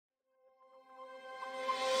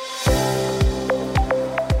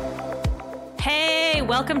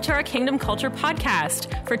Welcome to our Kingdom Culture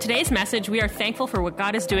podcast. For today's message, we are thankful for what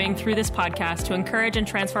God is doing through this podcast to encourage and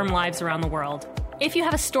transform lives around the world. If you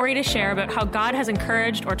have a story to share about how God has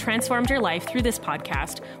encouraged or transformed your life through this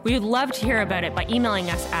podcast, we would love to hear about it by emailing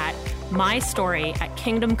us at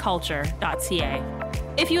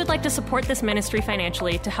mystory@kingdomculture.ca. If you would like to support this ministry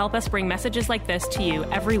financially to help us bring messages like this to you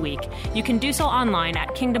every week, you can do so online at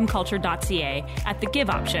kingdomculture.ca at the Give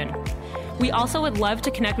option. We also would love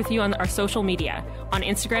to connect with you on our social media, on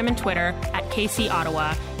Instagram and Twitter at KC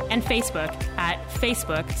Ottawa, and Facebook at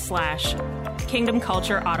Facebook/Kingdom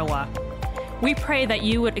Culture Ottawa. We pray that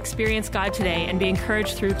you would experience God today and be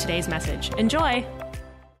encouraged through today's message. Enjoy!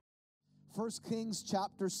 1 Kings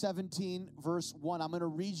chapter 17, verse 1. I'm going to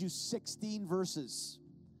read you 16 verses.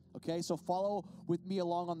 Okay, so follow with me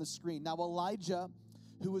along on the screen. Now Elijah,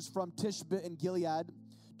 who was from Tishbe in Gilead,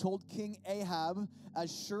 told King Ahab,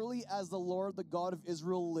 "As surely as the Lord, the God of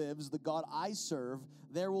Israel lives, the God I serve,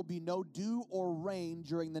 there will be no dew or rain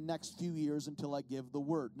during the next few years until I give the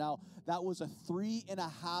word." Now, that was a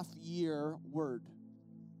 3.5-year word.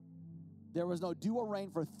 There was no dew or rain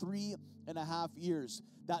for 3.5 years.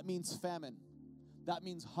 That means famine. That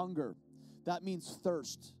means hunger. That means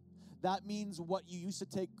thirst. That means what you used to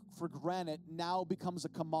take for granted now becomes a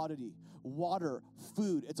commodity. Water,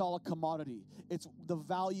 food, it's all a commodity. The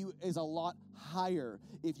value is a lot higher.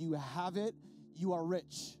 If you have it, you are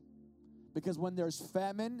rich. Because when there's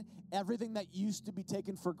famine, everything that used to be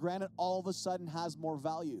taken for granted all of a sudden has more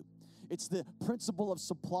value. It's the principle of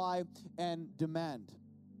supply and demand.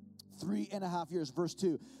 3.5 years, verse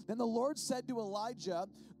 2. Then the Lord said to Elijah,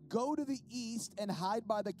 "Go to the east and hide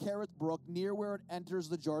by the Kerith brook near where it enters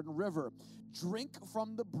the Jordan River. Drink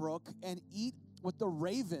from the brook and eat what the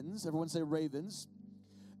ravens," everyone say ravens,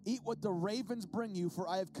 "eat what the ravens bring you, for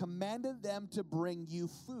I have commanded them to bring you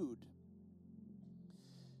food."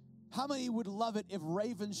 How many would love it if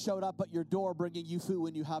ravens showed up at your door bringing you food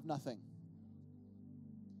when you have nothing?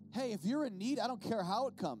 Hey, if you're in need, I don't care how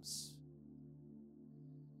it comes.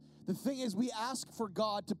 The thing is, we ask for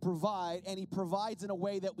God to provide, and He provides in a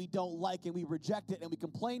way that we don't like, and we reject it, and we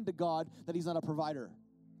complain to God that He's not a provider.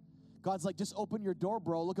 God's like, just open your door,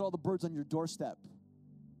 bro. Look at all the birds on your doorstep.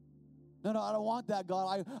 No, I don't want that,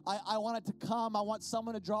 God. I want it to come. I want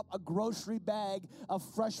someone to drop a grocery bag of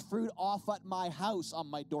fresh fruit off at my house on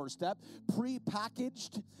my doorstep,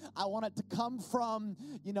 pre-packaged. I want it to come from,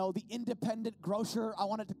 the independent grocer. I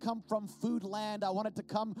want it to come from Foodland. I want it to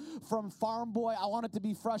come from Farm Boy. I want it to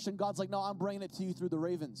be fresh. And God's like, no, I'm bringing it to you through the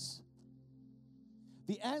ravens.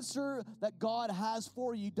 The answer that God has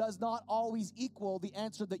for you does not always equal the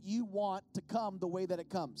answer that you want to come the way that it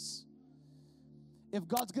comes. If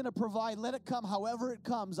God's going to provide, let it come however it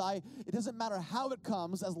comes. It doesn't matter how it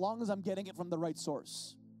comes as long as I'm getting it from the right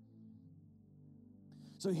source.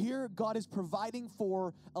 So here God is providing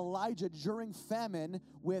for Elijah during famine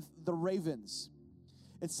with the ravens.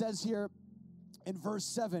 It says here in verse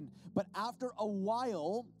 7, "But after a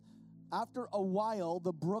while,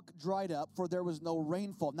 the brook dried up, for there was no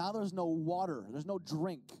rainfall." Now there's no water. There's no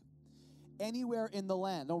drink anywhere in the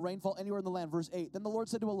land. No rainfall anywhere in the land. Verse 8, "Then the Lord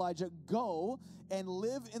said to Elijah, go and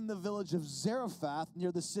live in the village of Zarephath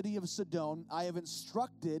near the city of Sidon. I have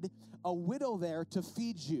instructed a widow there to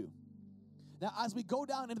feed you." Now, as we go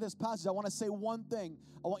down into this passage, I want to say one thing.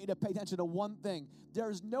 I want you to pay attention to one thing.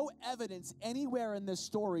 There's no evidence anywhere in this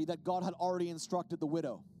story that God had already instructed the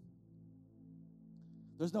widow.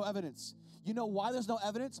 There's no evidence. You know why there's no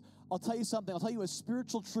evidence? I'll tell you something. I'll tell you a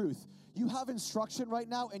spiritual truth. You have instruction right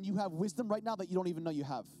now, and you have wisdom right now that you don't even know you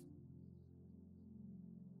have.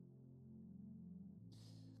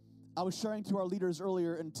 I was sharing to our leaders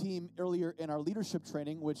earlier in our leadership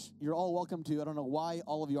training, which you're all welcome to. I don't know why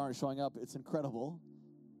all of you aren't showing up. It's incredible.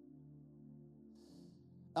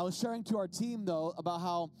 I was sharing to our team, though, about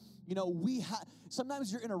how,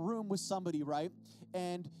 sometimes you're in a room with somebody, right?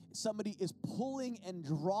 And somebody is pulling and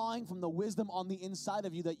drawing from the wisdom on the inside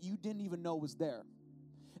of you that you didn't even know was there.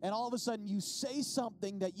 And all of a sudden, you say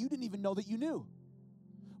something that you didn't even know that you knew.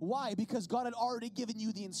 Why? Because God had already given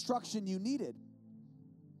you the instruction you needed.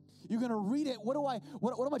 You're going to read it. What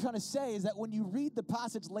am I trying to say is that when you read the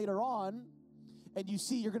passage later on, and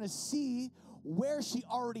you're going to see where she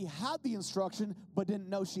already had the instruction, but didn't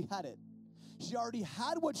know she had it. She already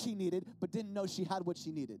had what she needed, but didn't know she had what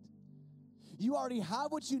she needed. You already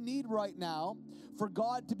have what you need right now for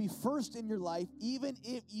God to be first in your life, even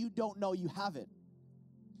if you don't know you have it.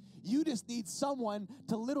 You just need someone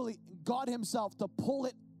to literally, God Himself, to pull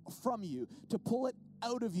it from you, to pull it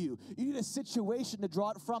out of you. You need a situation to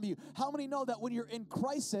draw it from you. How many know that when you're in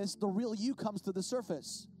crisis, the real you comes to the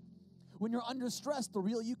surface? When you're under stress, the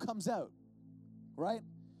real you comes out, right?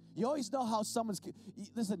 You always know how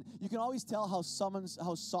listen, you can always tell how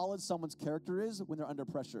solid someone's character is when they're under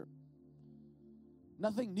pressure.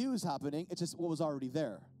 Nothing new is happening. It's just what was already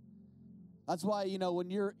there. That's why, when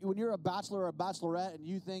you're a bachelor or a bachelorette and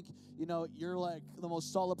you think, you're like the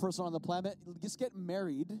most solid person on the planet, just get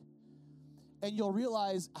married and you'll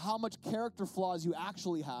realize how much character flaws you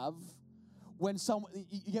actually have when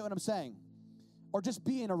you get what I'm saying? Or just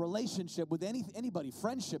be in a relationship with anybody,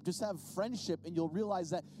 friendship. Just have friendship and you'll realize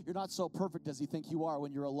that you're not so perfect as you think you are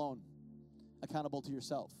when you're alone, accountable to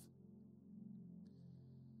yourself.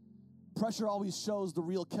 Pressure always shows the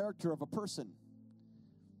real character of a person.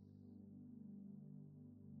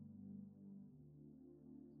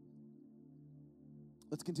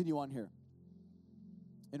 Let's continue on here.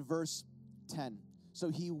 In verse 10. So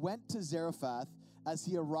he went to Zarephath. As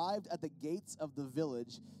he arrived at the gates of the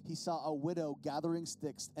village, he saw a widow gathering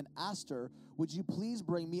sticks and asked her, "Would you please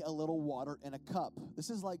bring me a little water in a cup?"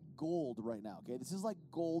 This is like gold right now, okay? This is like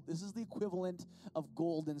gold. This is the equivalent of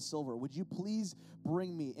gold and silver. "Would you please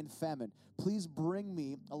bring me in famine? Please bring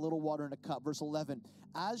me a little water in a cup." Verse 11.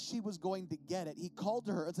 As she was going to get it, he called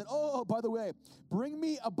to her and said, "Oh, by the way, bring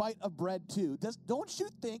me a bite of bread too." Don't you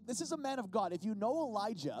think this is a man of God? If you know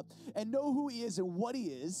Elijah and know who he is and what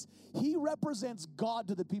he represents God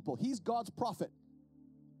to the people. He's God's prophet.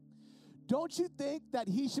 Don't you think that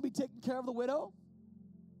he should be taking care of the widow?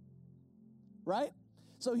 Right?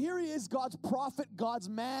 So here he is, God's prophet, God's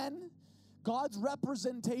man, God's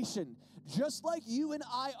representation, just like you and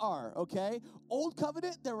I are, okay? Old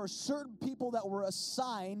covenant, there were certain people that were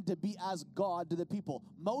assigned to be as God to the people.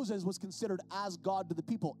 Moses was considered as God to the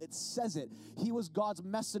people. It says it. He was God's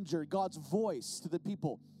messenger, God's voice to the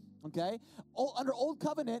people, okay? Under Old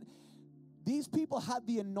covenant, these people had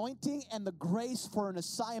the anointing and the grace for an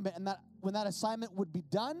assignment, and that when that assignment would be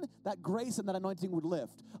done, that grace and that anointing would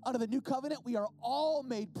lift. Under the new covenant, we are all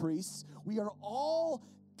made priests. We are all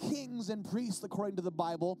kings and priests according to the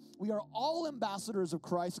Bible. We are all ambassadors of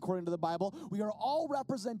Christ according to the Bible. We are all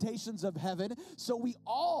representations of heaven. So we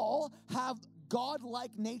all have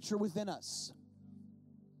God-like nature within us.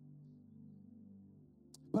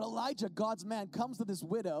 But Elijah, God's man, comes to this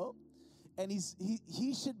widow, and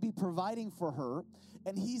he should be providing for her,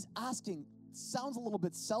 and he's asking, sounds a little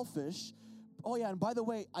bit selfish, "Oh yeah, and by the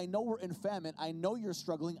way, I know we're in famine, I know you're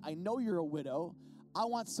struggling, I know you're a widow, I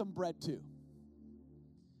want some bread too."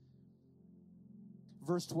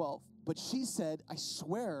 Verse 12, but she said, "I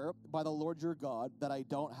swear by the Lord your God that I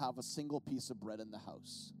don't have a single piece of bread in the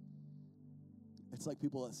house." It's like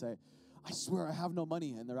people that say, "I swear I have no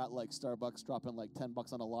money," and they're at like Starbucks dropping like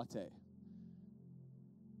 $10 on a latte.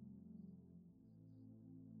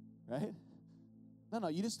 Right? No,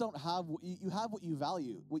 you just don't have, you have what you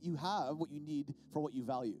value. What you have, what you need for what you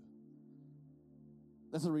value.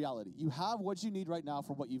 That's the reality. You have what you need right now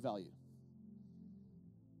for what you value.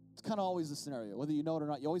 It's kind of always the scenario. Whether you know it or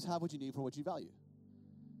not, you always have what you need for what you value.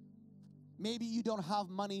 Maybe you don't have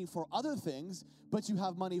money for other things, but you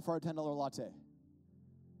have money for a $10 latte.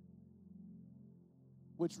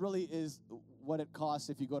 Which really is what it costs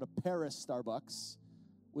if you go to Paris Starbucks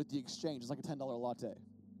with the exchange. It's like a $10 latte.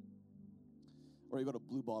 Or you go to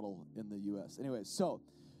Blue Bottle in the U.S. Anyway, so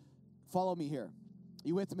follow me here.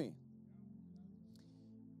 You with me?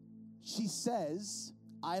 She says,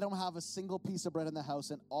 "I don't have a single piece of bread in the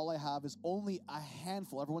house, and all I have is only a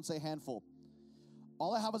handful." Everyone say handful.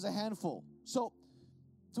 All I have is a handful. So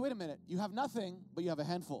wait a minute. You have nothing, but you have a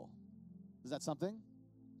handful. Is that something?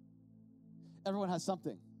 Everyone has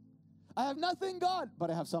something. I have nothing, God, but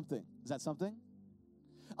I have something. Is that something?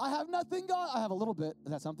 I have nothing, God. I have a little bit.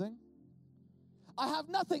 Is that something? I have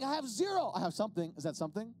nothing. I have zero. I have something. Is that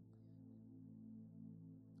something?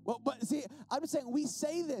 Well, but see, I'm just saying, we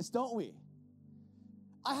say this, don't we?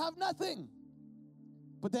 I have nothing.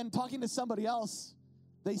 But then talking to somebody else,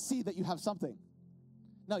 they see that you have something.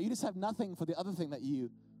 No, you just have nothing for the other thing that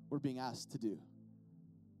you were being asked to do.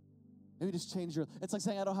 Maybe just change it's like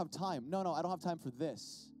saying, "I don't have time." No, I don't have time for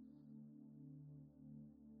this.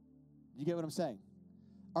 You get what I'm saying?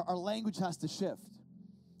 Our language has to shift.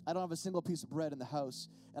 I don't have a single piece of bread in the house,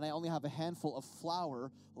 and I only have a handful of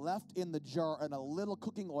flour left in the jar and a little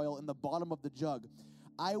cooking oil in the bottom of the jug.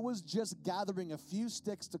 I was just gathering a few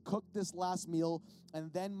sticks to cook this last meal,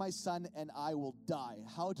 and then my son and I will die.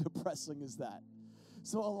 How depressing is that?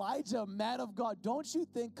 So Elijah, man of God, don't you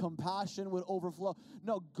think compassion would overflow?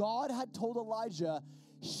 No, God had told Elijah,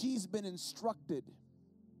 she's been instructed.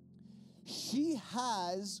 She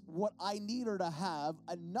has what I need her to have,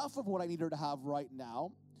 enough of what I need her to have right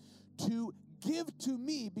now, to give to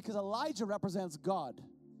me, because Elijah represents God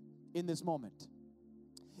in this moment.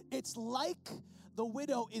 It's like the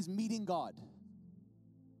widow is meeting God.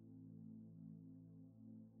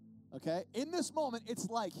 Okay? In this moment, it's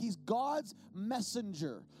like he's God's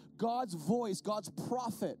messenger, God's voice, God's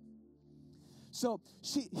prophet. So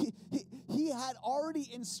he had already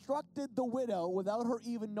instructed the widow without her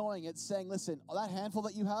even knowing it, saying, listen, that handful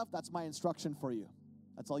that you have, that's my instruction for you.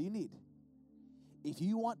 That's all you need. If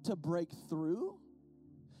you want to break through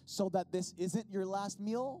so that this isn't your last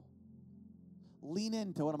meal, lean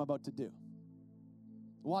into what I'm about to do.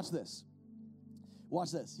 Watch this.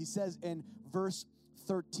 Watch this. He says in verse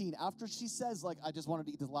 13, after she says, like, I just wanted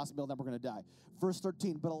to eat this last meal, then we're going to die. Verse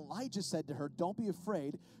 13, but Elijah said to her, don't be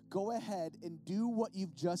afraid. Go ahead and do what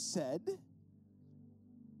you've just said.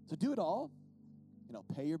 So do it all. You know,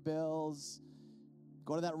 pay your bills,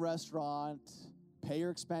 go to that restaurant, pay your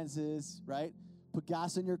expenses, right? Put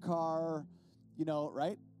gas in your car, you know,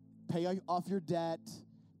 right? Pay off your debt,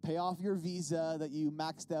 pay off your visa that you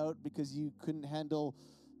maxed out because you couldn't handle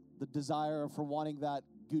the desire for wanting that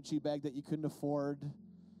Gucci bag that you couldn't afford.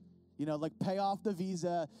 You know, like pay off the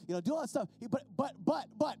visa, you know, do all that stuff.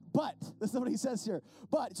 But, this is what he says here.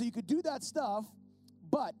 But, so you could do that stuff,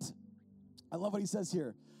 but, I love what he says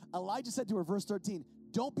here. Elijah said to her, verse 13,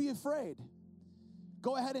 don't be afraid.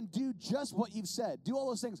 Go ahead and do just what you've said. Do all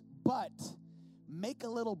those things, but make a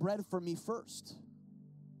little bread for me first.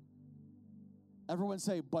 Everyone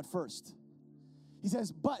say, but first. He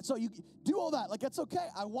says, but, so you do all that. Like, that's okay.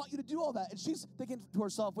 I want you to do all that. And she's thinking to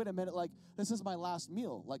herself, wait a minute, like, this is my last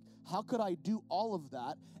meal. Like, how could I do all of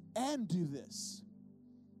that and do this?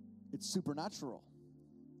 It's supernatural.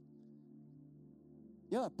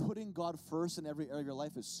 Yeah, putting God first in every area of your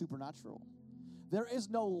life is supernatural. There is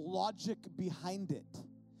no logic behind it.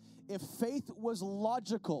 If faith was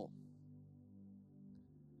logical,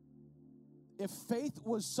 if faith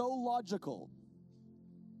was so logical,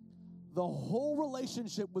 the whole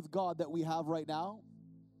relationship with God that we have right now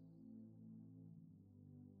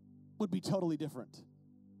would be totally different.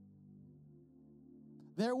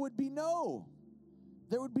 There would be no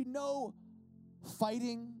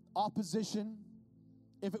fighting, opposition.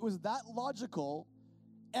 If it was that logical,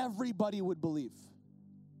 everybody would believe.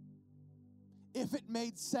 If it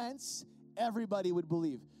made sense, everybody would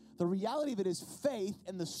believe. The reality of it is faith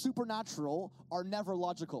and the supernatural are never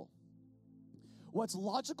logical. What's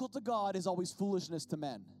logical to God is always foolishness to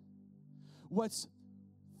men. What's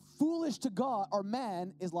foolish to God or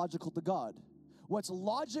man is logical to God. What's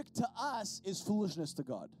logic to us is foolishness to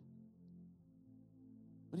God.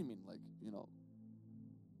 What do you mean? Like, you know,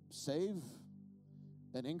 save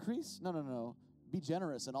and increase? No. Be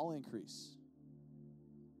generous and I'll increase.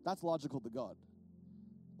 That's logical to God.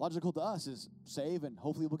 Logical to us is save and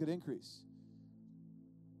hopefully we'll get increase.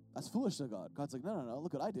 That's foolish to God. God's like, no.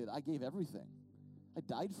 Look what I did. I gave everything. I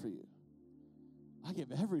died for you. I gave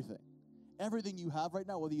everything. Everything you have right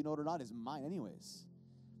now, whether you know it or not, is mine anyways.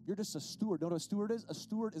 You're just a steward. You know what a steward is? A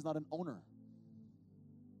steward is not an owner.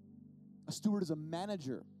 A steward is a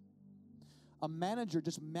manager. A manager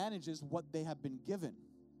just manages what they have been given.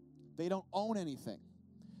 They don't own anything.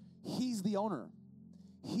 He's the owner.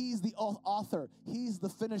 He's the author. He's the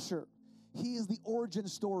finisher. He is the origin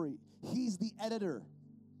story. He's the editor.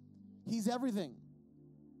 He's everything.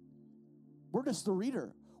 We're just the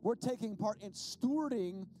reader. We're taking part in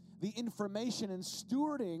stewarding the information and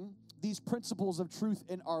stewarding these principles of truth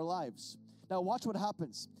in our lives. Now watch what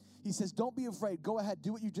happens. He says, don't be afraid. Go ahead,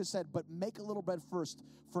 do what you just said, but make a little bread first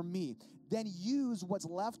for me. Then use what's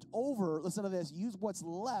left over, listen to this, use what's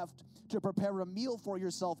left to prepare a meal for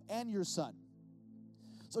yourself and your son.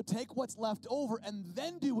 So take what's left over and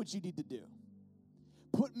then do what you need to do.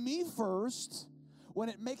 Put me first when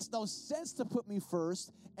it makes no sense to put me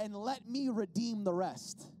first, and let me redeem the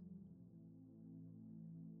rest.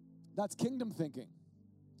 That's kingdom thinking.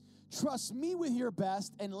 Trust me with your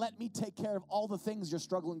best and let me take care of all the things you're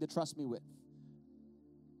struggling to trust me with.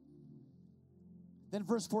 Then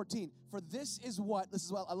verse 14,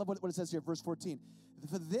 I love what it says here, verse 14.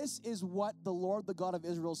 For this is what the Lord, the God of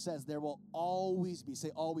Israel says, there will always be, say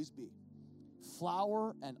always be,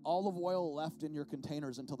 flour and olive oil left in your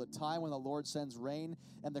containers until the time when the Lord sends rain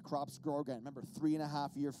and the crops grow again. Remember,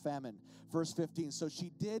 3.5-year famine. Verse 15, so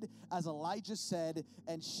she did as Elijah said,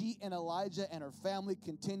 and she and Elijah and her family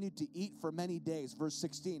continued to eat for many days. Verse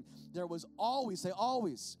 16, there was always, say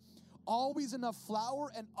always enough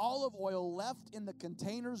flour and olive oil left in the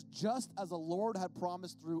containers, just as the Lord had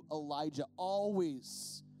promised through Elijah.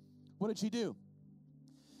 Always. What did she do?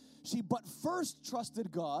 She but first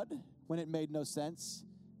trusted God when it made no sense,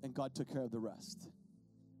 and God took care of the rest.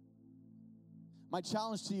 My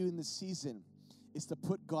challenge to you in this season is to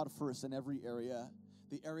put God first in every area,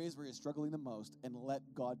 the areas where you're struggling the most, and let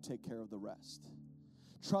God take care of the rest.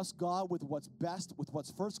 Trust God with what's best, with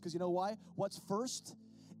what's first, because you know why? What's first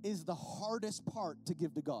is the hardest part to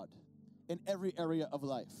give to God in every area of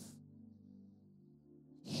life.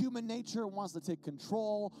 Human nature wants to take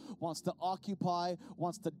control, wants to occupy,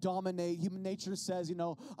 wants to dominate. Human nature says, you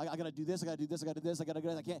know, I got to do this, I got to do this, I got to do this, I got to do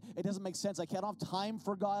this. I can't. It doesn't make sense. I don't have time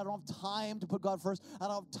for God. I don't have time to put God first. I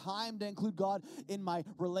don't have time to include God in my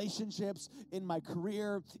relationships, in my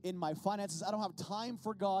career, in my finances. I don't have time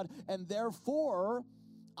for God, and therefore,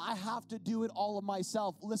 I have to do it all of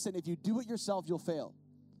myself. Listen, if you do it yourself, you'll fail.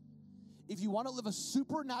 If you want to live a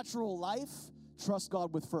supernatural life, trust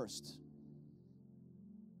God with first.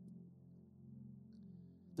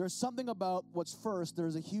 There's something about what's first.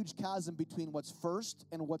 There's a huge chasm between what's first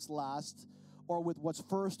and what's last, or with what's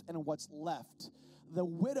first and what's left. The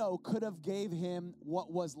widow could have gave him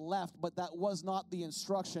what was left, but that was not the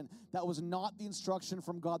instruction. That was not the instruction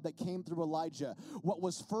from God that came through Elijah. What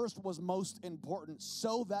was first was most important,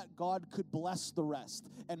 so that God could bless the rest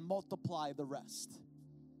and multiply the rest.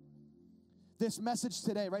 This message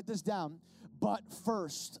today, write this down. But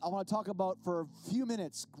first, I want to talk about for a few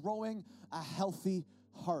minutes growing a healthy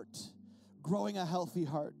heart. Growing a healthy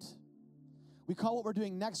heart. We call what we're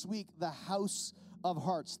doing next week the House of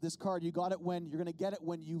Hearts. This card, you got it when, you're going to get it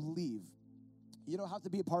when you leave. You don't have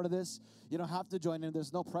to be a part of this. You don't have to join in.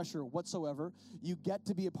 There's no pressure whatsoever. You get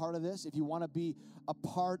to be a part of this if you want to be a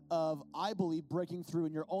part of, I believe, breaking through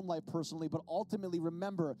in your own life personally. But ultimately,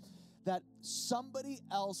 remember that somebody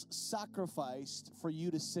else sacrificed for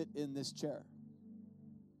you to sit in this chair.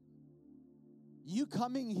 You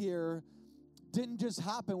coming here didn't just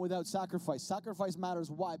happen without sacrifice. Sacrifice matters.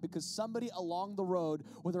 Why? Because somebody along the road,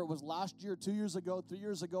 whether it was last year, 2 years ago, 3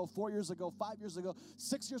 years ago, 4 years ago, 5 years ago,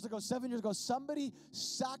 6 years ago, 7 years ago, somebody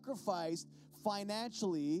sacrificed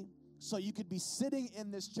financially so you could be sitting in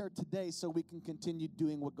this chair today so we can continue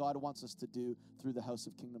doing what God wants us to do through the House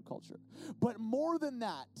of Kingdom Culture. But more than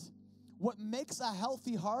that, what makes a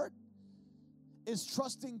healthy heart is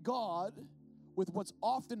trusting God with what's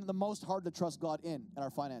often the most hard to trust God in our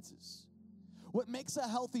finances. What makes a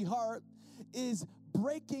healthy heart is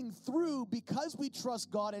breaking through because we trust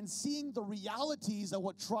God and seeing the realities of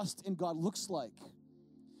what trust in God looks like.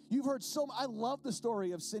 You've heard I love the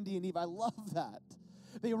story of Cindy and Eve. I love that.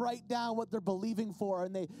 They write down what they're believing for,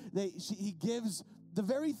 and he gives the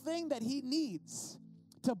very thing that he needs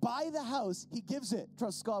to buy the house. He gives it.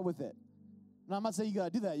 Trust God with it. And I'm not saying you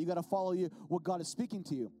got to do that. You got to follow what God is speaking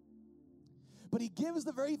to you. But he gives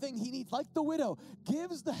the very thing he needs, like the widow,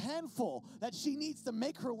 gives the handful that she needs to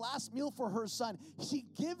make her last meal for her son. She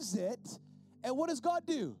gives it, and what does God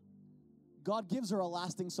do? God gives her a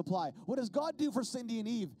lasting supply. What does God do for Cindy and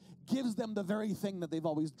Eve? Gives them the very thing that they've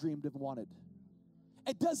always dreamed and wanted.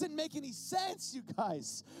 It doesn't make any sense, you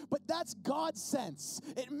guys, but that's God's sense.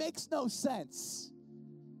 It makes no sense.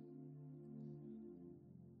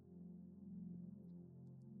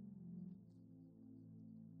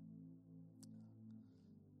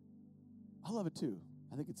 I love it too.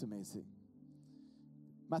 I think it's amazing.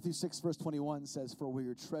 Matthew 6, verse 21 says, "For where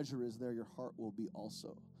your treasure is, there your heart will be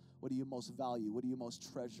also." What do you most value? What do you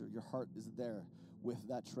most treasure? Your heart is there with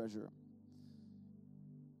that treasure.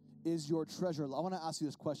 Is your treasure, I want to ask you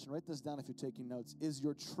this question. Write this down if you're taking notes. Is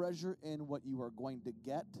your treasure in what you are going to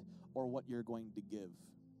get or what you're going to give?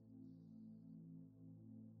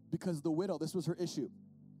 Because the widow, this was her issue.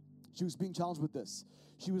 She was being challenged with this.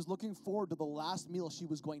 She was looking forward to the last meal she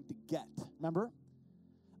was going to get. Remember?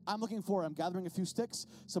 I'm gathering a few sticks.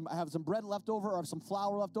 I have some bread left over, or some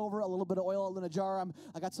flour left over, a little bit of oil in a jar.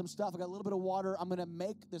 I got some stuff. I got a little bit of water. I'm going to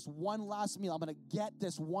make this one last meal. I'm going to get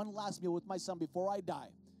this one last meal with my son before I die.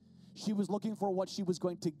 She was looking for what she was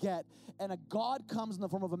going to get. And a God comes in the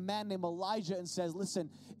form of a man named Elijah and says, listen,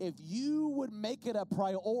 if you would make it a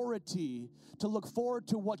priority to look forward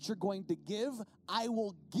to what you're going to give, I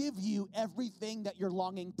will give you everything that you're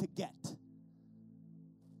longing to get.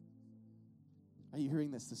 Are you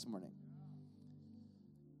hearing this morning?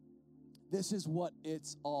 This is what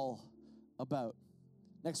it's all about.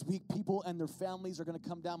 Next week, people and their families are going to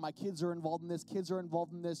come down. My kids are involved in this. Kids are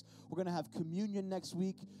involved in this. We're going to have communion next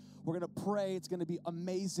week. We're going to pray. It's going to be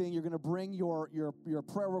amazing. You're going to bring your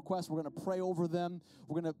prayer requests. We're going to pray over them.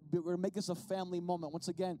 We're going to make this a family moment. Once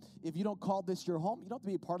again, if you don't call this your home, you don't have to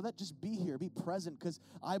be a part of that. Just be here. Be present, because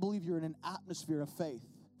I believe you're in an atmosphere of faith.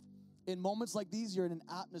 In moments like these, you're in an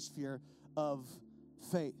atmosphere of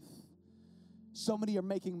faith. So many are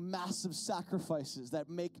making massive sacrifices that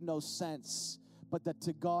make no sense, but that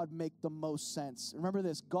to God make the most sense. Remember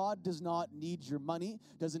this, God does not need your money,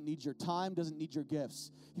 doesn't need your time, doesn't need your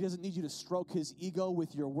gifts. He doesn't need you to stroke his ego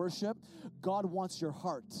with your worship. God wants your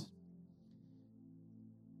heart.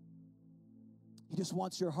 He just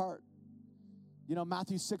wants your heart. You know,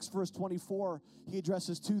 Matthew 6, verse 24, he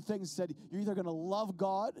addresses two things. He said, you're either going to love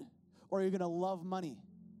God or you're going to love money.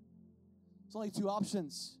 There's only two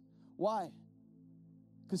options. Why?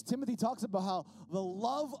 Because Timothy talks about how the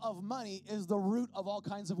love of money is the root of all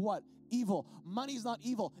kinds of what? Evil. Money's not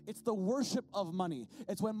evil. It's the worship of money.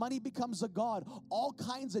 It's when money becomes a god. All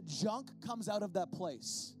kinds of junk comes out of that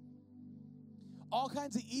place. All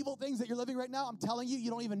kinds of evil things that you're living right now, I'm telling you, you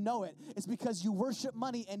don't even know it. It's because you worship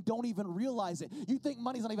money and don't even realize it. You think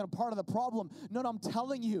money's not even a part of the problem. No, I'm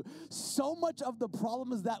telling you, so much of the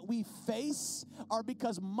problems that we face are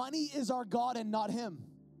because money is our God and not Him.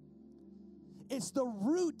 It's the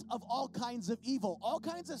root of all kinds of evil. All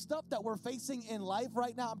kinds of stuff that we're facing in life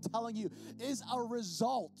right now, I'm telling you, is a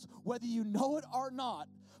result, whether you know it or not,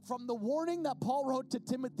 from the warning that Paul wrote to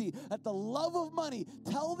Timothy, that the love of money,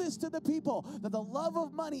 tell this to the people, that the love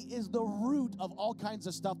of money is the root of all kinds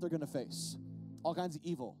of stuff they're going to face, all kinds of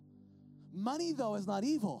evil. Money, though, is not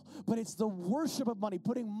evil, but it's the worship of money,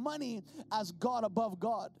 putting money as God above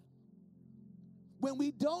God. When we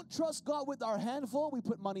don't trust God with our handful, we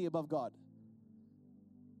put money above God.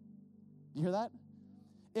 You hear that?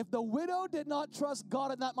 If the widow did not trust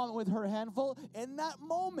God in that moment with her handful, in that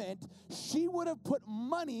moment, she would have put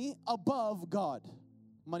money above God.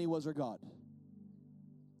 Money was her God.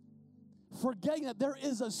 Forgetting that there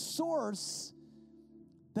is a source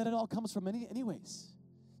that it all comes from anyways.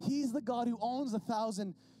 He's the God who owns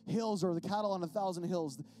 1,000 hills or the cattle on 1,000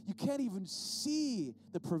 hills. You can't even see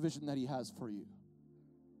the provision that He has for you.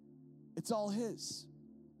 It's all His.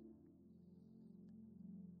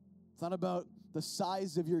 It's not about the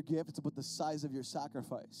size of your gift, it's about the size of your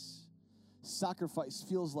sacrifice. Sacrifice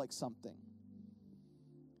feels like something.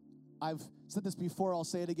 I've said this before, I'll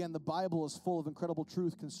say it again. The Bible is full of incredible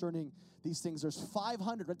truth concerning these things. There's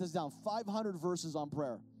 500, write this down, 500 verses on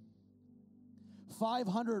prayer.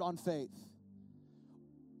 500 on faith.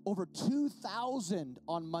 Over 2,000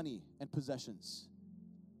 on money and possessions.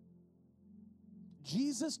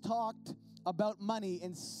 Jesus talked about money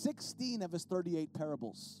in 16 of His 38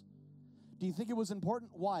 parables. Do you think it was important?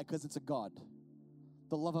 Why? Because it's a God.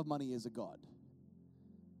 The love of money is a God.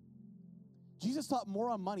 Jesus taught more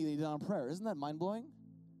on money than He did on prayer. Isn't that mind-blowing?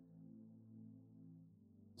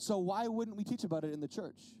 So why wouldn't we teach about it in the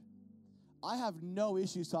church? I have no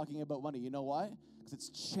issues talking about money. You know why? Because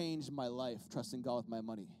it's changed my life, trusting God with my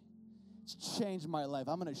money. It's changed my life.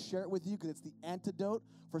 I'm going to share it with you because it's the antidote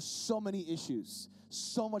for so many issues,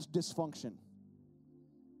 so much dysfunction.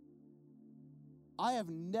 I have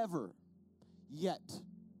never yet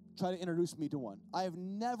try to introduce me to one. I have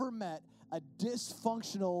never met a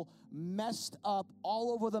dysfunctional, messed up,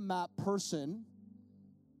 all over the map person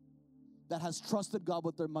that has trusted God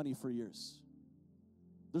with their money for years.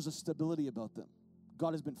 There's a stability about them.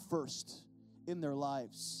 God has been first in their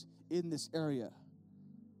lives, in this area.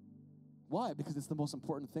 Why? Because it's the most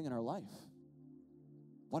important thing in our life.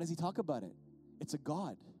 Why does He talk about it? It's a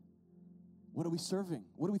God. What are we serving?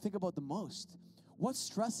 What do we think about the most? What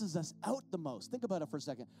stresses us out the most? Think about it for a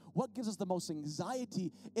second. What gives us the most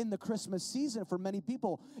anxiety in the Christmas season for many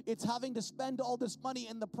people? It's having to spend all this money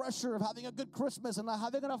and the pressure of having a good Christmas and not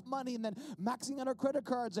having enough money and then maxing out our credit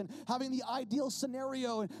cards and having the ideal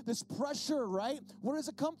scenario and this pressure, right? Where does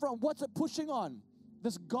it come from? What's it pushing on?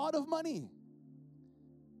 This God of money.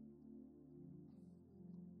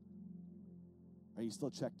 Are you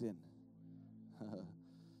still checked in?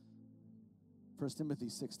 1 Timothy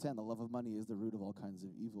 6:10, the love of money is the root of all kinds of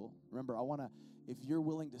evil. Remember, if you're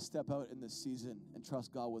willing to step out in this season and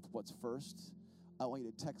trust God with what's first, I want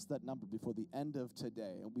you to text that number before the end of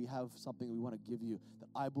today. And we have something we want to give you that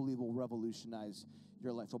I believe will revolutionize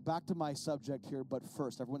your life. So back to my subject here, but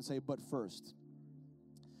first. Everyone say, but first.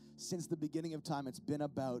 Since the beginning of time, it's been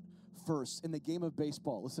about first. In the game of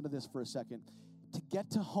baseball, listen to this for a second. To get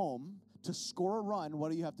to home, to score a run, what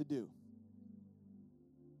do you have to do?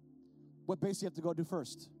 What base do you have to go do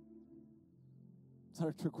first? It's not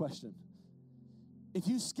a trick question. If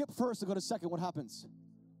you skip first and go to second, what happens?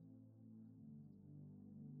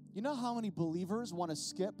 You know how many believers want to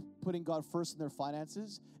skip putting God first in their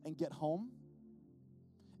finances and get home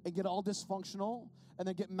and get all dysfunctional and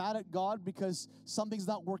then get mad at God because something's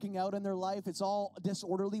not working out in their life? It's all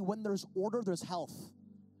disorderly. When there's order, there's health.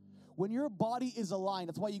 When your body is aligned,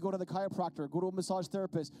 that's why you go to the chiropractor, go to a massage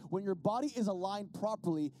therapist. When your body is aligned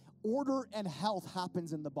properly, order and health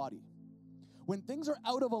happens in the body. When things are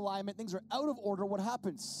out of alignment, things are out of order, what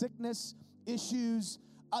happens? Sickness, issues,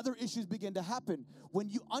 other issues begin to happen. When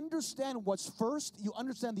you understand what's first, you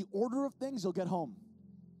understand the order of things, you'll get home.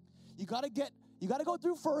 You got to go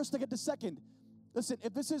through first to get to second. Listen,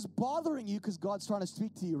 if this is bothering you because God's trying to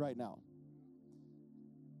speak to you right now,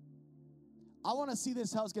 I want to see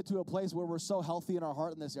this house get to a place where we're so healthy in our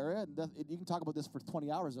heart in this area. You can talk about this for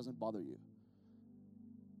 20 hours. It doesn't bother you.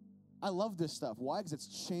 I love this stuff. Why? Because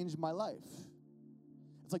it's changed my life.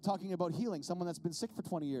 It's like talking about healing. Someone that's been sick for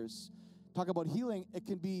 20 years. Talk about healing. It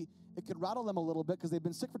could rattle them a little bit because they've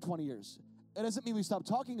been sick for 20 years. It doesn't mean we stop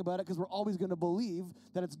talking about it because we're always going to believe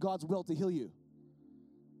that it's God's will to heal you.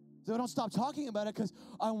 So don't stop talking about it because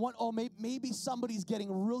maybe somebody's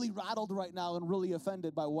getting really rattled right now and really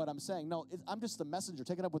offended by what I'm saying. No, I'm just the messenger.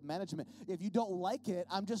 Take it up with management. If you don't like it,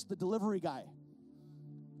 I'm just the delivery guy.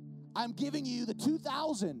 I'm giving you the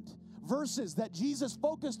 2,000 verses that Jesus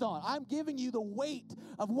focused on. I'm giving you the weight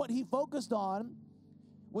of what he focused on.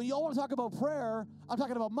 When you all want to talk about prayer, I'm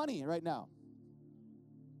talking about money right now.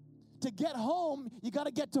 To get home, you got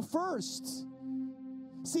to get to first.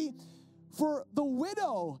 See, for the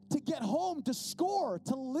widow to get home, to score,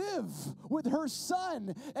 to live with her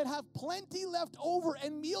son and have plenty left over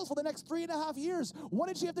and meals for the next 3.5 years, what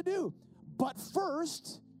did she have to do? But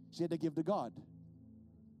first, she had to give to God.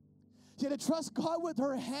 She had to trust God with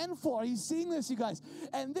her handful. Are you seeing this, you guys?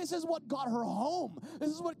 And this is what got her home. This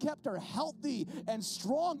is what kept her healthy and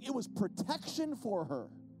strong. It was protection for her.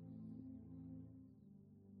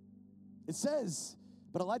 It says,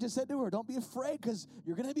 but Elijah said to her, don't be afraid, because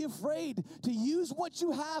you're going to be afraid to use what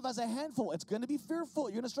you have as a handful. It's going to be fearful.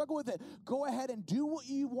 You're going to struggle with it. Go ahead and do what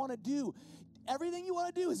you want to do. Everything you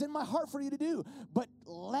want to do is in my heart for you to do. But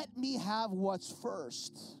let me have what's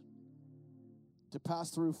first. To pass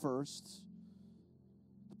through first,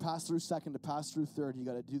 to pass through second, to pass through third, you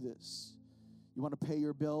got to do this. You want to pay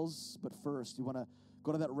your bills, but first. You want to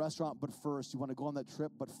go to that restaurant, but first. You want to go on that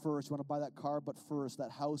trip, but first. You want to buy that car, but first.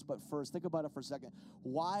 That house, but first. Think about it for a second.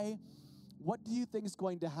 Why? What do you think is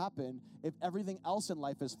going to happen if everything else in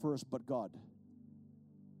life is first but God?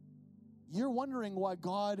 You're wondering why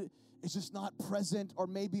God is just not present or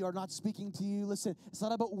maybe are not speaking to you. Listen, it's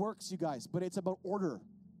not about works, you guys, but it's about order.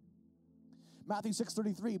 Matthew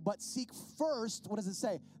 6:33, but seek first, what does it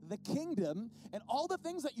say? The kingdom, and all the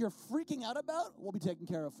things that you're freaking out about will be taken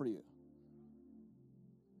care of for you.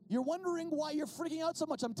 You're wondering why you're freaking out so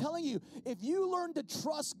much. I'm telling you, if you learn to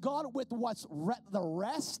trust God with what's the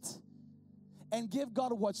rest and give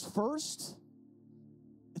God what's first,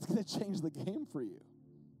 it's going to change the game for you.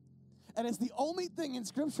 And it's the only thing in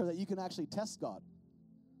Scripture that you can actually test God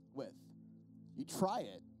with. You try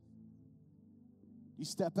it. You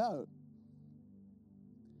step out.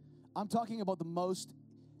 I'm talking about the most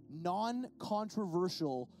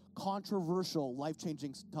non-controversial, controversial,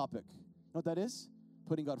 life-changing topic. You know what that is?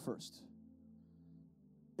 Putting God first.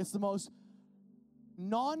 It's the most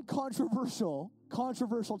non-controversial,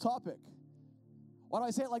 controversial topic. Why do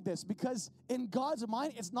I say it like this? Because in God's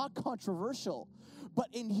mind, it's not controversial. But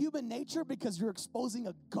in human nature, because you're exposing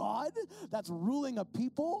a God that's ruling a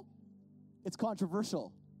people, it's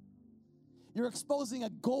controversial. You're exposing a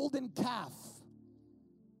golden calf.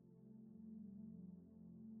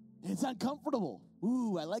 It's uncomfortable.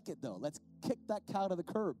 Ooh, I like it though. Let's kick that cow to the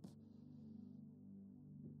curb.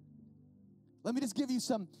 Let me just give you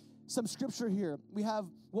some scripture here. We have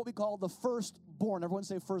what we call the firstborn. Everyone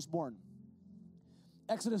say firstborn.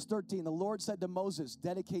 Exodus 13, the Lord said to Moses,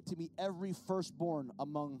 dedicate to me every firstborn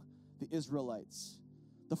among the Israelites.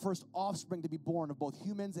 The first offspring to be born of both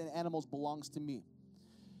humans and animals belongs to me.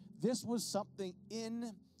 This was something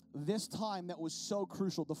in this time that was so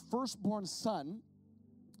crucial. The firstborn son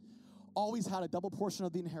always had a double portion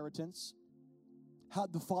of the inheritance,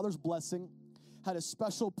 had the father's blessing, had a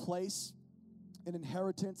special place in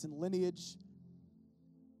inheritance and lineage.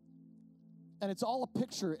 And it's all a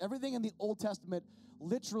picture. Everything in the Old Testament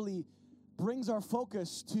literally brings our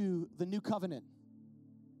focus to the new covenant.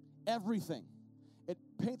 Everything. It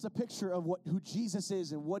paints a picture of who Jesus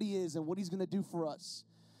is and what he is and what he's going to do for us.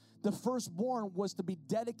 The firstborn was to be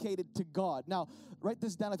dedicated to God. Now, write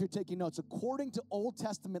this down if you're taking notes. According to Old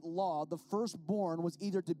Testament law, the firstborn was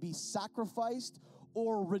either to be sacrificed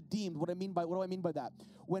or redeemed. What do I mean by that?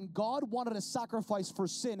 When God wanted a sacrifice for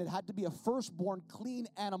sin, it had to be a firstborn clean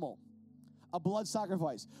animal, a blood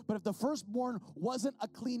sacrifice. But if the firstborn wasn't a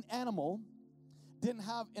clean animal, didn't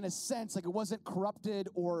have, in a sense, like it wasn't corrupted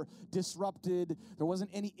or disrupted, there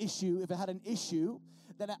wasn't any issue. If it had an issue,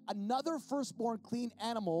 then another firstborn clean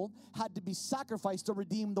animal had to be sacrificed to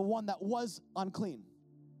redeem the one that was unclean.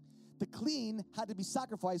 The clean had to be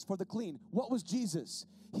sacrificed for the clean. What was Jesus?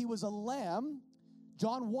 He was a lamb.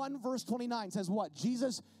 John 1 verse 29 says what?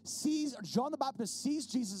 John the Baptist sees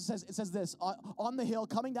Jesus. It says this, on the hill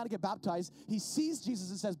coming down to get baptized. He sees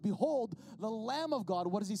Jesus and says, behold, the Lamb of God.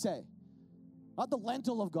 What does he say? Not the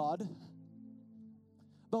lentil of God.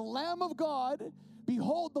 The Lamb of God.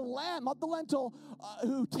 Behold the Lamb, not the lentil,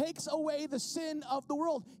 who takes away the sin of the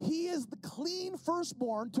world. He is the clean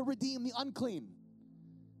firstborn to redeem the unclean.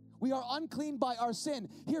 We are unclean by our sin.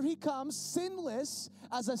 Here he comes, sinless,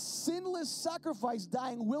 as a sinless sacrifice,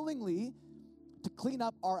 dying willingly to clean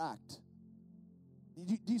up our act.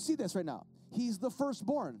 Do you see this right now? He's the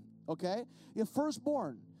firstborn, okay? The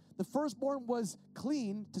firstborn. The firstborn was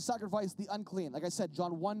clean to sacrifice the unclean. Like I said,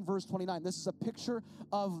 John 1, verse 29. This is a picture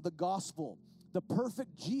of the gospel. The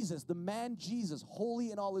perfect Jesus, the man Jesus,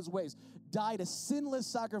 holy in all his ways, died a sinless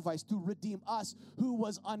sacrifice to redeem us who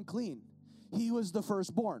was unclean. He was the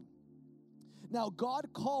firstborn. Now, God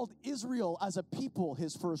called Israel as a people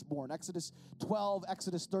his firstborn. Exodus 12,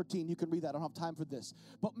 Exodus 13. You can read that. I don't have time for this.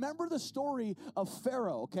 But remember the story of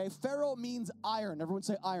Pharaoh, okay? Pharaoh means iron. Everyone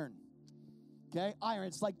say iron. Okay? Iron.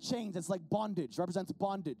 It's like chains. It's like bondage. Represents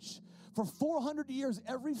bondage. For 400 years,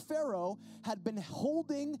 every Pharaoh had been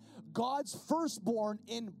holding God's firstborn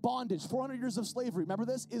in bondage. 400 years of slavery. Remember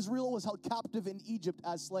this? Israel was held captive in Egypt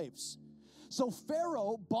as slaves. So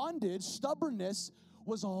Pharaoh, bondage, stubbornness,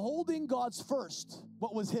 was holding God's first,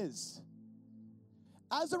 what was his.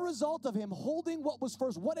 As a result of him holding what was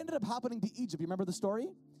first, what ended up happening to Egypt? You remember the story?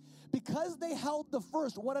 Because they held the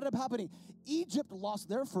first, what ended up happening? Egypt lost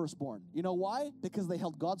their firstborn. You know why? Because they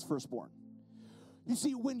held God's firstborn. You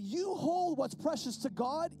see, when you hold what's precious to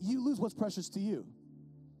God, you lose what's precious to you.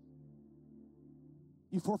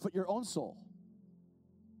 You forfeit your own soul.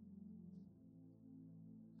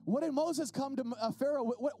 What did Moses come to Pharaoh?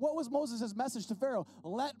 What was Moses' message to Pharaoh?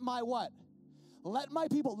 Let my what? Let my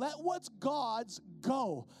people, let what's God's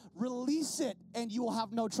go. Release it and you will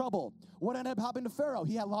have no trouble. What ended up happening to Pharaoh?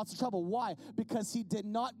 He had lots of trouble. Why? Because he did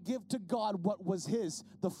not give to God what was his,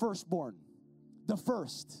 the firstborn. The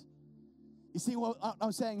first. You see what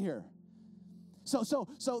I'm saying here?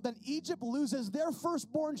 So then Egypt loses their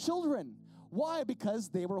firstborn children. Why? Because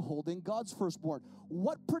they were holding God's firstborn.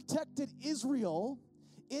 What protected Israel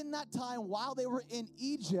in that time while they were in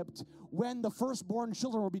Egypt when the firstborn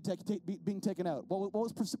children were being taken out? What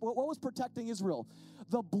was protecting Israel?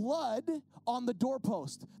 The blood on the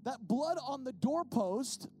doorpost. That blood on the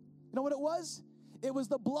doorpost, you know what it was? It was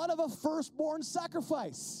the blood of a firstborn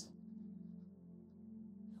sacrifice.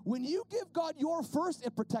 When you give God your first,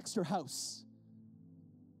 it protects your house.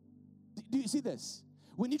 Do you see this?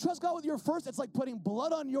 When you trust God with your first, it's like putting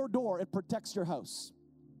blood on your door. It protects your house.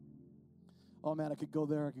 Oh man, I could go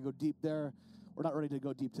there. I could go deep there. We're not ready to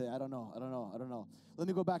go deep today. I don't know. Let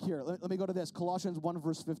me go back here. Let me go to this. Colossians 1,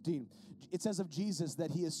 verse 15. It says of Jesus that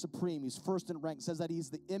he is supreme. He's first in rank. It says that he's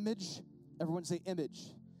the image. Everyone say image.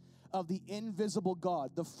 Of the invisible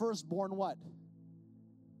God. The firstborn what?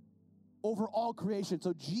 Over all creation.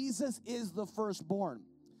 So Jesus is the firstborn.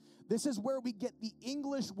 This is where we get the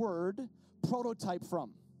English word prototype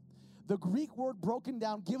from. The Greek word broken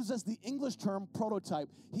down gives us the English term prototype.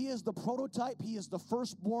 He is the prototype. He is the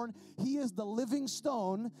firstborn. He is the living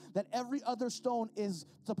stone that every other stone is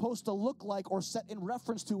supposed to look like or set in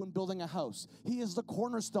reference to when building a house. He is the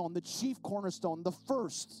cornerstone, the chief cornerstone, the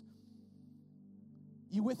first.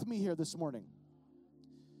 You with me here this morning?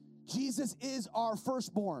 Jesus is our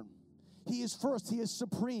firstborn. He is first. He is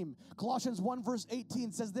supreme. Colossians 1 verse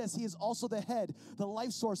 18 says this. He is also the head, the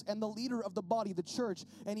life source, and the leader of the body, the church.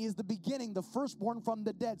 And he is the beginning, the firstborn from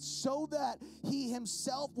the dead, so that he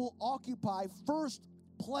himself will occupy first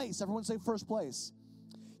place. Everyone say first place.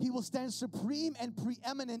 He will stand supreme and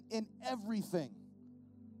preeminent in everything.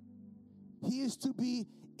 He is to be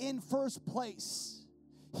in first place.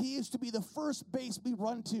 He is to be the first base we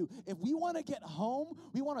run to. If we want to get home,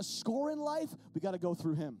 we want to score in life, we got to go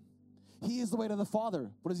through him. He is the way to the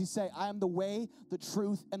Father. What does he say? I am the way, the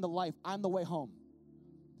truth, and the life. I'm the way home.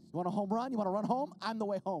 You want a home run? You want to run home? I'm the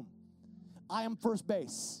way home. I am first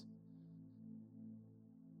base.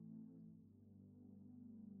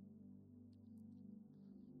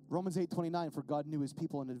 Romans 8:29, for God knew his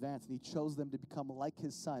people in advance, and he chose them to become like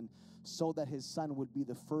his son, so that his son would be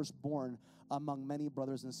the firstborn among many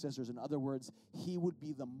brothers and sisters. In other words, he would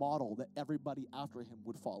be the model that everybody after him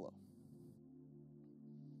would follow.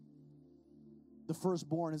 The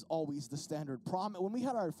firstborn is always the standard. When we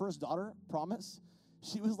had our first daughter, Promise,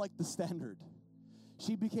 she was like the standard.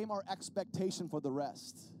 She became our expectation for the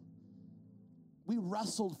rest. We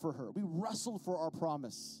wrestled for her. We wrestled for our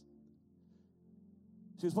Promise.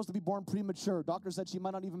 She was supposed to be born premature. Doctor said she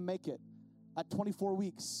might not even make it. At 24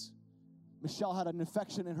 weeks, Michelle had an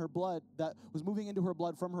infection in her blood that was moving into her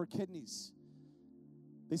blood from her kidneys.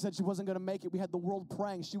 They said she wasn't going to make it. We had the world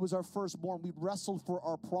praying. She was our firstborn. We wrestled for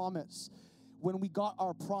our Promise. When we got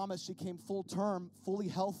our Promise, she came full term, fully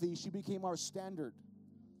healthy. She became our standard.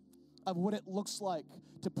 of what it looks like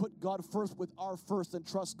to put God first with our first and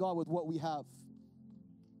trust God with what we have.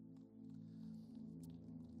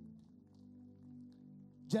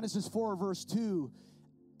 Genesis 4, verse 2,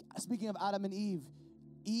 speaking of Adam and Eve,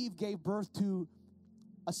 Eve gave birth to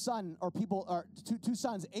a son, or two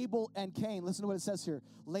sons, Abel and Cain. Listen to what it says here.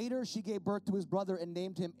 Later, she gave birth to his brother and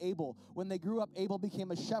named him Abel. When they grew up, Abel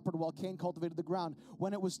became a shepherd while Cain cultivated the ground.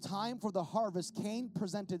 When it was time for the harvest, Cain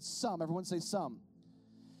presented some, everyone say some,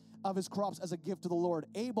 of his crops as a gift to the Lord.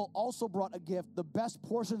 Abel also brought a gift, the best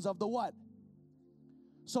portions of the what?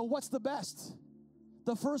 So what's the best?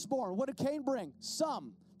 The firstborn. What did Cain bring?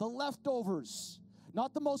 Some, the leftovers.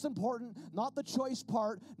 Not the most important, not the choice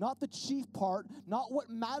part, not the chief part, not what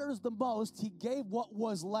matters the most. He gave what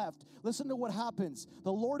was left. Listen to what happens.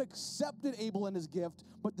 The Lord accepted Abel and his gift,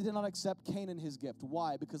 but did not accept Cain and his gift.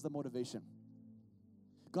 Why? Because of the motivation.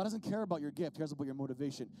 God doesn't care about your gift. He cares about your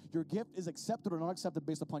motivation. Your gift is accepted or not accepted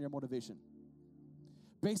based upon your motivation.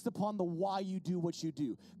 Based upon the why you do what you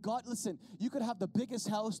do. God, listen, you could have the biggest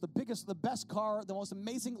house, the best car, the most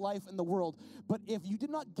amazing life in the world, but if you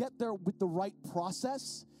did not get there with the right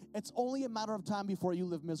process, it's only a matter of time before you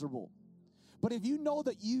live miserable. But if you know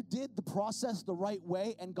that you did the process the right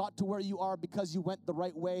way and got to where you are because you went the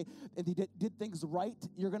right way and you did things right,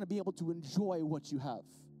 you're going to be able to enjoy what you have.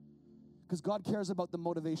 Because God cares about the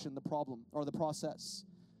motivation, the problem, or the process.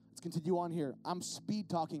 Let's continue on here. I'm speed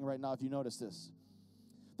talking right now if you notice this.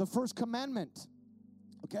 The first commandment.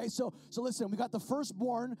 Okay, so listen, we got the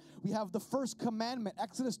firstborn, we have the first commandment,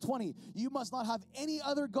 Exodus 20. You must not have any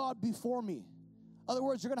other God before me. In other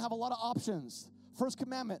words, you're going to have a lot of options. First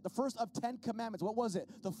commandment, the first of 10 commandments. What was it?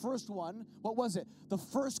 The first one, what was it? The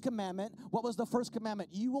first commandment. What was the first commandment?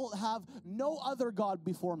 You will have no other God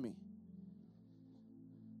before me.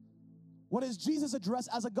 What does Jesus address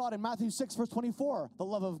as a God in Matthew 6, verse 24? The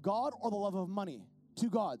love of God or the love of money? Two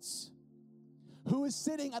gods. Who is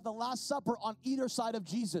sitting at the Last Supper on either side of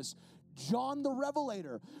Jesus? John the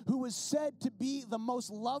Revelator, who is said to be the most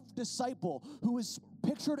loved disciple, who is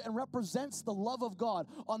pictured and represents the love of God.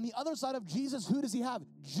 On the other side of Jesus, who does he have?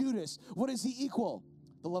 Judas. What does he equal?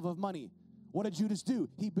 The love of money. What did Judas do?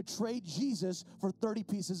 He betrayed Jesus for 30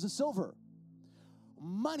 pieces of silver.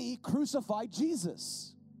 Money crucified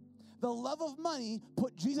Jesus. The love of money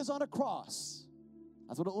put Jesus on a cross.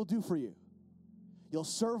 That's what it will do for you. You'll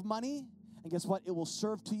serve money, and guess what? It will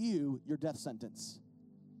serve to you your death sentence.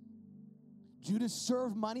 Judas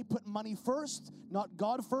served money, put money first, not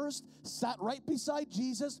God first, sat right beside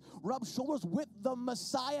Jesus, rubbed shoulders with the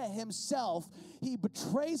Messiah himself. He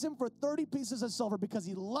betrays him for 30 pieces of silver because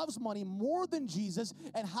he loves money more than Jesus.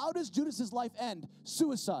 And how does Judas's life end?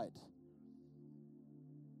 Suicide.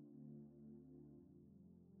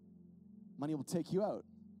 Money will take you out.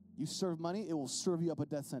 You serve money, it will serve you up a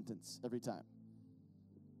death sentence every time.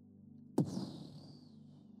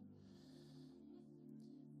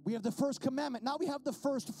 We have the first commandment. Now we have the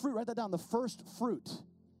first fruit. Write that down. The first fruit.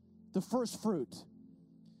 The first fruit.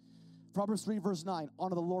 Proverbs 3, verse 9.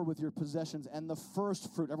 Honor the Lord with your possessions and the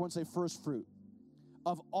first fruit. Everyone say first fruit.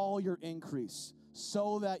 Of all your increase,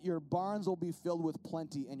 so that your barns will be filled with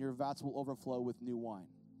plenty and your vats will overflow with new wine.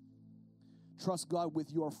 Trust God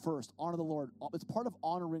with your first. Honor the Lord. It's part of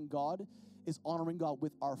honoring God is honoring God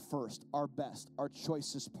with our first, our best, our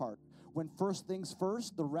choicest part. When first things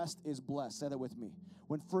first, the rest is blessed. Say that with me.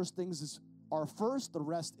 When first things are first, the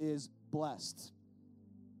rest is blessed.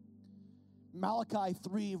 Malachi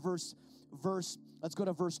 3, verse, let's go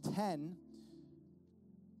to verse 10,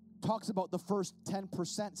 talks about the first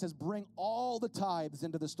 10%. Says, bring all the tithes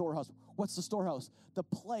into the storehouse. What's the storehouse? The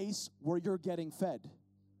place where you're getting fed.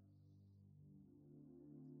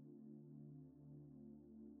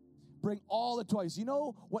 Bring all the tithes. You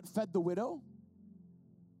know what fed the widow?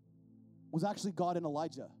 Was actually God and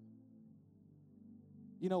Elijah.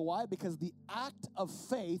 You know why? Because the act of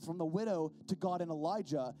faith from the widow to God and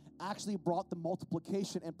Elijah actually brought the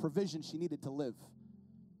multiplication and provision she needed to live.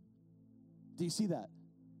 Do you see that?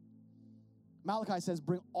 Malachi says,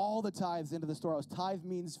 bring all the tithes into the storehouse. Tithe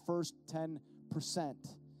means first 10%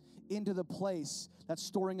 into the place that's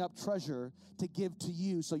storing up treasure to give to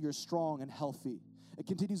you so you're strong and healthy. It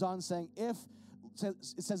continues on saying, it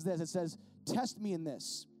says, test me in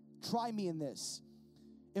this. Try me in this.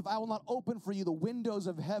 If I will not open for you the windows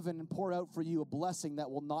of heaven and pour out for you a blessing that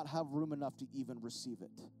will not have room enough to even receive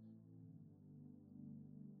it.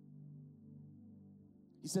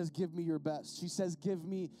 He says, give me your best.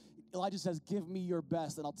 Elijah says, give me your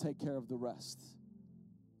best and I'll take care of the rest.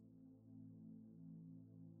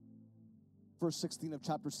 verse 16 of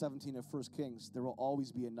chapter 17 of 1 Kings, there will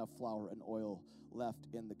always be enough flour and oil left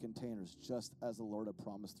in the containers, just as the Lord had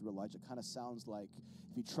promised through Elijah. Kind of sounds like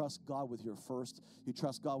if you trust God with your first, you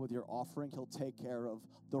trust God with your offering, he'll take care of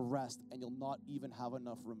the rest, and you'll not even have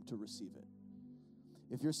enough room to receive it.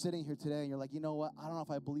 If you're sitting here today and you're like, you know what, I don't know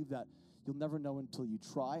if I believe that, you'll never know until you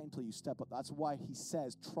try, until you step up. That's why he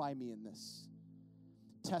says, try me in this.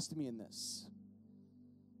 Test me in this.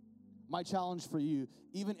 My challenge for you,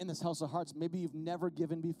 even in this House of Hearts, maybe you've never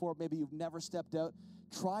given before, maybe you've never stepped out,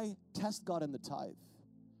 test God in the tithe.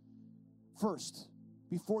 First,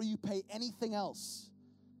 before you pay anything else,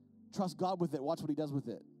 trust God with it. Watch what he does with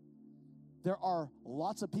it. There are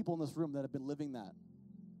lots of people in this room that have been living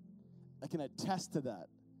that can attest to that.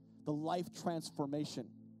 The life transformation.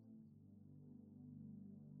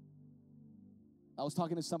 I was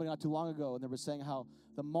talking to somebody not too long ago, and they were saying how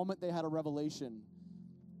the moment they had a revelation,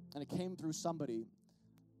 and it came through somebody,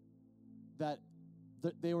 that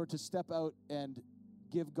they were to step out and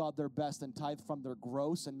give God their best and tithe from their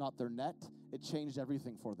gross and not their net, it changed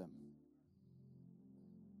everything for them.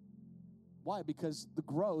 Why? Because the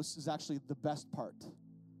gross is actually the best part.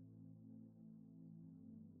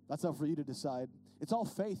 That's up for you to decide. It's all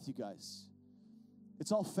faith, you guys.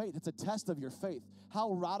 It's all faith. It's a test of your faith.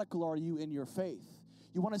 How radical are you in your faith?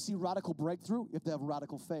 You want to see radical breakthrough? You have to have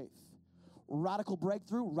radical faith. Radical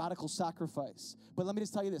breakthrough, radical sacrifice. But let me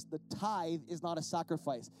just tell you this, the tithe is not a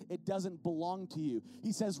sacrifice. It doesn't belong to you.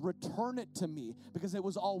 He says, return it to me because it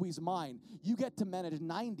was always mine. You get to manage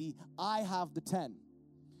 90, I have the 10.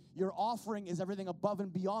 Your offering is everything above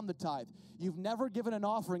and beyond the tithe. You've never given an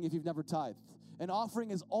offering if you've never tithed. An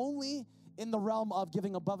offering is only in the realm of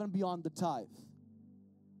giving above and beyond the tithe.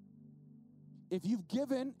 If you've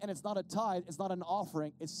given and it's not a tithe, it's not an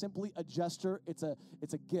offering, it's simply a gesture, it's a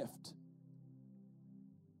gift.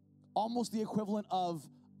 Almost the equivalent of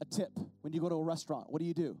a tip when you go to a restaurant. What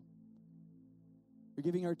do? You're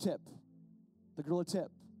giving her a tip. The girl a tip,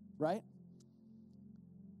 right?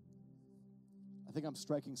 I think I'm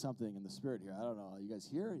striking something in the spirit here. I don't know. You guys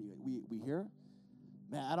hear? We hear?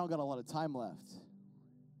 Man, I don't got a lot of time left.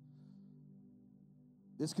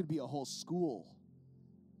 This could be a whole school.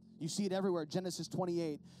 You see it everywhere. Genesis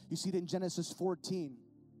 28. You see it in Genesis 14.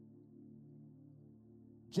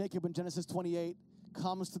 Jacob in Genesis 28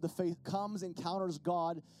 comes to the faith, encounters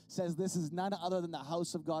God, says this is none other than the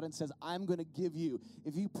house of God, and says, I'm going to give you.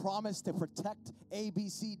 If you promise to protect A, B,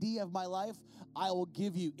 C, D of my life, I will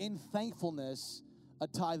give you in thankfulness a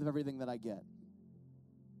tithe of everything that I get.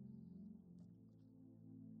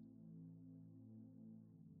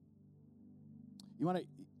 You want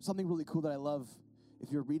something really cool that I love,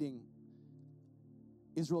 if you're reading,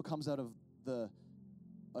 Israel comes out of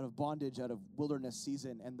bondage, out of wilderness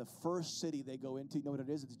season, and the first city they go into, you know what it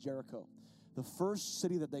is? It's Jericho. The first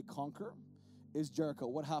city that they conquer is Jericho.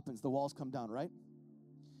 What happens? The walls come down, right?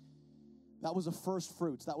 That was a first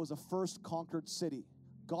fruits. That was a first conquered city.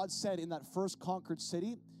 God said in that first conquered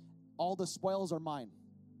city, all the spoils are mine.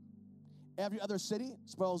 Every other city,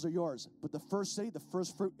 spoils are yours. But the first city, the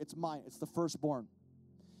first fruit, it's mine. It's the firstborn.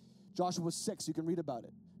 Joshua 6, you can read about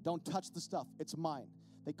it. Don't touch the stuff. It's mine.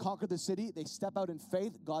 They conquer the city. They step out in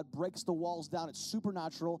faith. God breaks the walls down. It's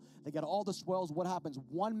supernatural. They get all the spoils. What happens?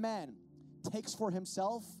 One man takes for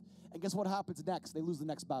himself, and guess what happens next? They lose the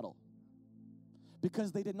next battle.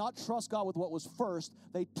 Because they did not trust God with what was first.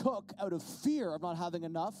 They took out of fear of not having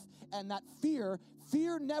enough, and that fear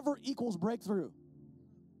never equals breakthrough.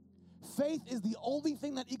 Faith is the only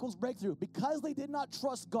thing that equals breakthrough. Because they did not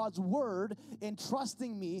trust God's word in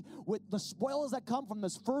trusting me with the spoils that come from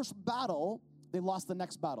this first battle, they lost the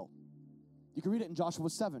next battle. You can read it in Joshua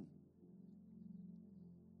 7.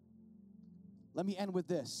 Let me end with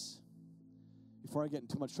this before I get in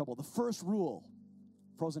too much trouble. The first rule,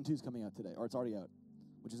 Frozen 2 is coming out today, or it's already out,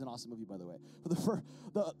 which is an awesome movie, by the way.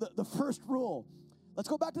 But the first rule, let's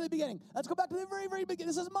go back to the beginning. Let's go back to the very, very beginning.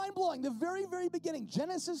 This is mind-blowing. The very, very beginning.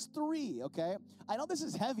 Genesis 3, okay? I know this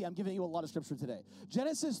is heavy. I'm giving you a lot of scripture today.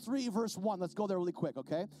 Genesis 3, verse 1. Let's go there really quick,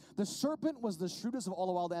 okay? The serpent was the shrewdest of all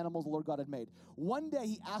the wild animals the Lord God had made. One day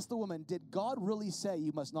he asked the woman, did God really say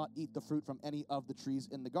you must not eat the fruit from any of the trees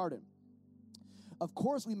in the garden? Of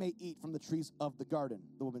course we may eat from the trees of the garden,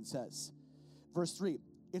 the woman says. Verse 3.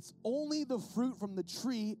 It's only the fruit from the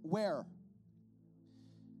tree where?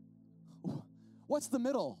 What's the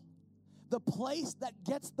middle? The place that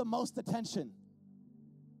gets the most attention.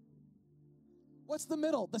 What's the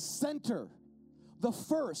middle? The center. The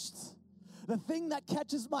first. The thing that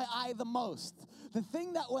catches my eye the most. The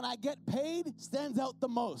thing that when I get paid stands out the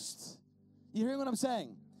most. You hearing what I'm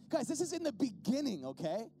saying? Guys, this is in the beginning,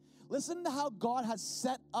 okay? Listen to how God has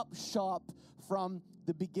set up shop from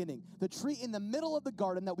the beginning. The tree in the middle of the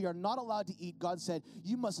garden that we are not allowed to eat, God said,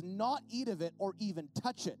 you must not eat of it or even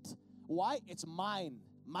touch it. Why? It's mine,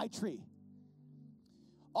 my tree.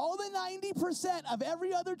 All the 90% of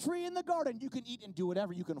every other tree in the garden, you can eat and do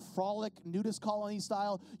whatever. You can frolic, nudist colony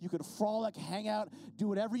style. You can frolic, hang out, do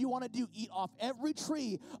whatever you want to do. Eat off every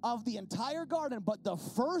tree of the entire garden. But the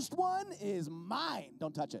first one is mine.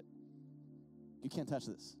 Don't touch it. You can't touch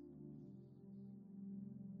this.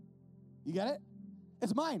 You get it?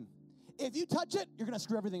 It's mine. If you touch it, you're going to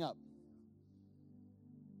screw everything up.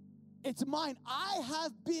 It's mine. I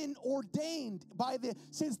have been ordained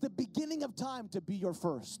since the beginning of time to be your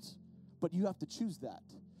first. But you have to choose that.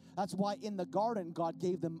 That's why in the garden, God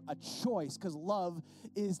gave them a choice, because love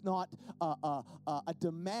is not a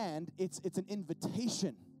demand. It's an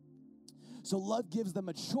invitation. So love gives them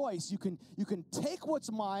a choice. You can take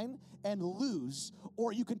what's mine and lose,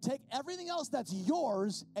 or you can take everything else that's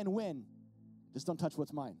yours and win. Just don't touch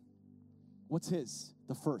what's mine. What's his?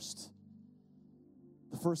 The first.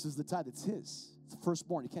 The first is the tithe. It's his. It's the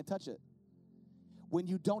firstborn. You can't touch it. When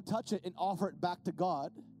you don't touch it and offer it back to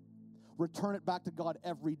God, return it back to God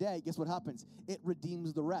every day, guess what happens? It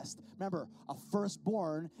redeems the rest. Remember, a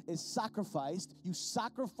firstborn is sacrificed. You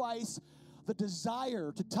sacrifice the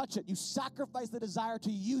desire to touch it. You sacrifice the desire to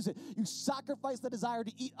use it. You sacrifice the desire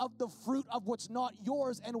to eat of the fruit of what's not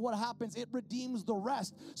yours, and what happens? It redeems the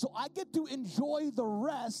rest. So I get to enjoy the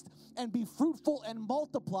rest and be fruitful and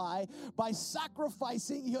multiply by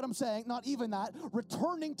sacrificing, you know what I'm saying? Not even that,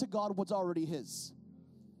 returning to God what's already his.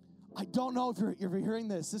 I don't know if you're hearing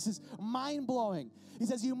this. This is mind-blowing. He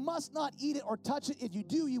says, you must not eat it or touch it. If you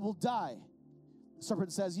do, you will die. The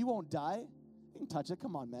serpent says, you won't die. You can touch it.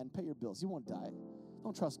 Come on, man. Pay your bills. You won't die.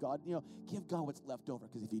 Don't trust God. Give God what's left over,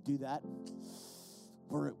 because if you do that,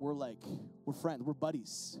 we're friends. We're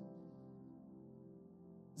buddies.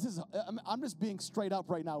 I'm just being straight up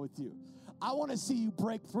right now with you. I want to see you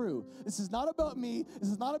break through. This is not about me. This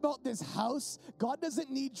is not about this house. God doesn't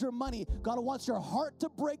need your money. God wants your heart to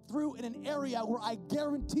break through in an area where I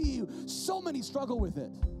guarantee you so many struggle with it.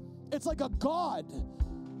 It's like a God.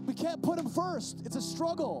 We can't put him first. It's a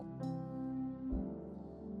struggle.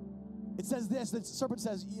 It says this, the serpent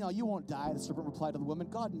says, you won't die. The serpent replied to the woman,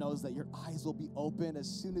 God knows that your eyes will be open as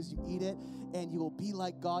soon as you eat it, and you will be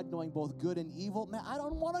like God, knowing both good and evil. Man, I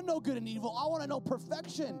don't want to know good and evil. I want to know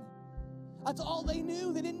perfection. That's all they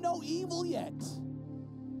knew. They didn't know evil yet.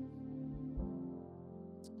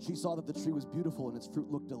 She saw that the tree was beautiful and its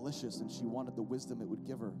fruit looked delicious, and she wanted the wisdom it would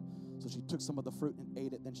give her. So she took some of the fruit and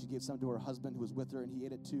ate it. Then she gave some to her husband who was with her, and he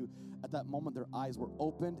ate it too. At that moment, their eyes were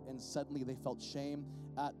opened, and suddenly they felt shame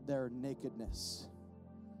at their nakedness.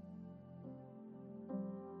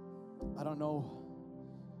 I don't know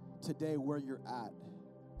today where you're at,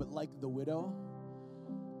 but like the widow,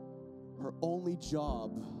 her only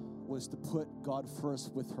job was to put God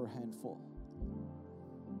first with her handful.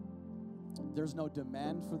 There's no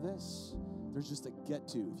demand for this. There's just a get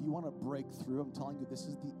to. If you want to break through, I'm telling you, this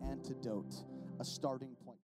is the antidote, a starting point.